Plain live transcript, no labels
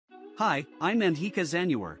Hi, I'm Andhika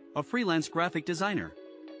Zanuar, a freelance graphic designer.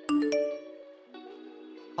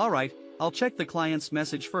 Alright, I'll check the client's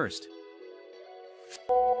message first.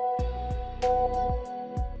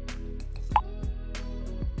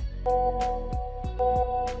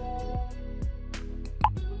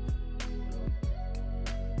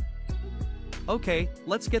 Okay,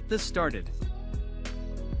 let's get this started.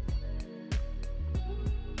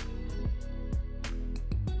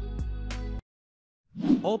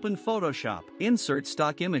 Open Photoshop. Insert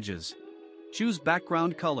stock images. Choose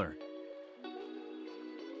background color.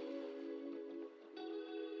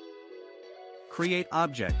 Create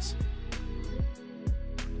objects.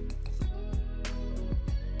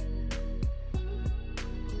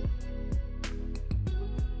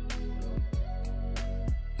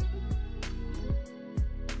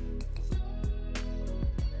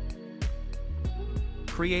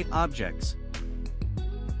 Create objects.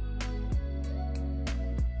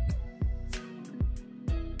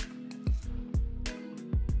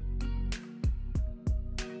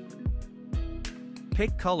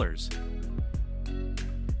 Pick colors.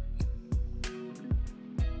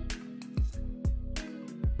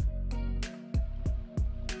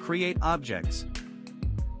 Create objects.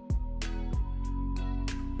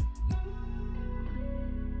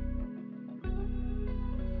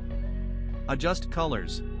 Adjust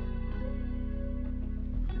colors.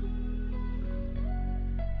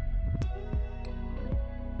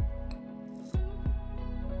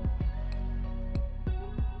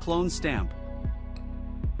 Clone stamp.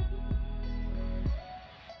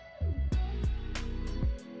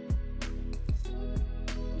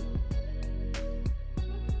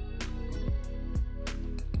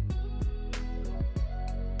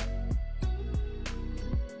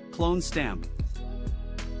 Clone stamp.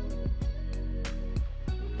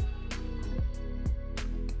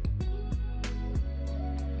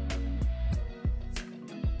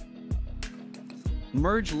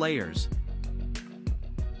 Merge layers.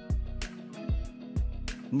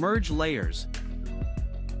 Merge layers.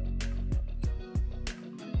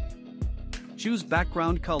 Choose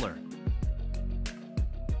background color.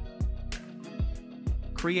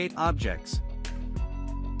 Create objects.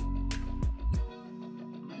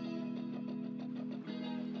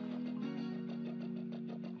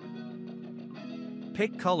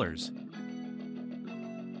 Pick colors.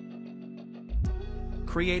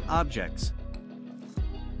 Create objects.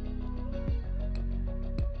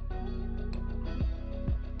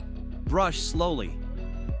 Brush slowly.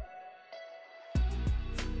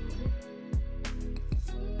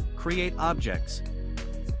 Create objects.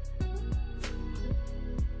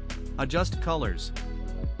 Adjust colors.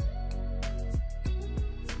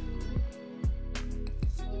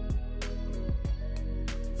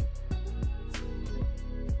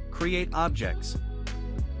 Create objects.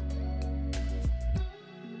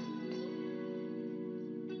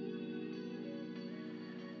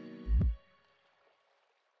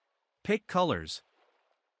 Pick colors.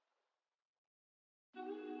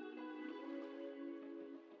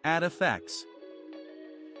 Add effects.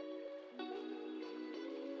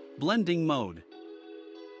 Blending mode.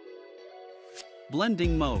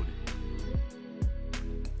 Blending mode.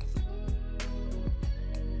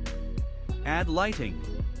 Add lighting.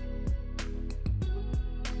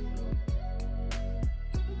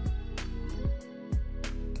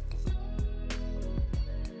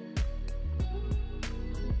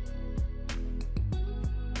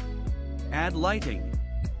 Add lighting.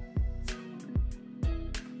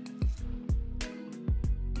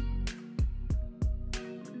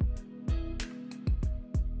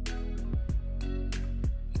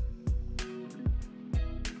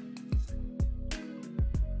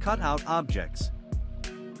 Cut out objects.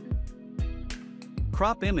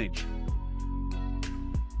 Crop image.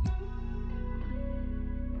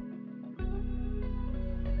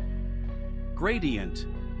 Gradient.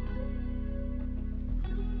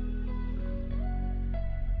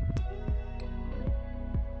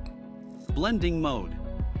 Blending mode.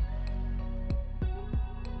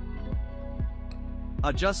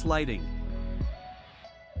 Adjust lighting.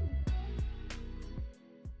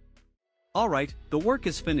 Alright, the work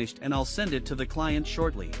is finished and I'll send it to the client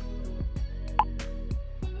shortly.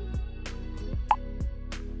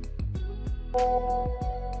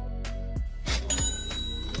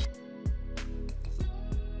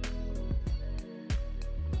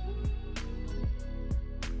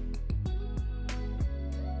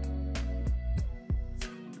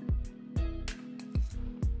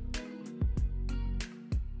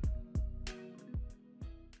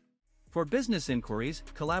 For business inquiries,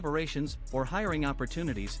 collaborations, or hiring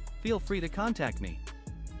opportunities, feel free to contact me.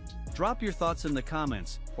 Drop your thoughts in the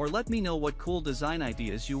comments, or let me know what cool design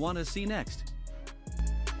ideas you want to see next.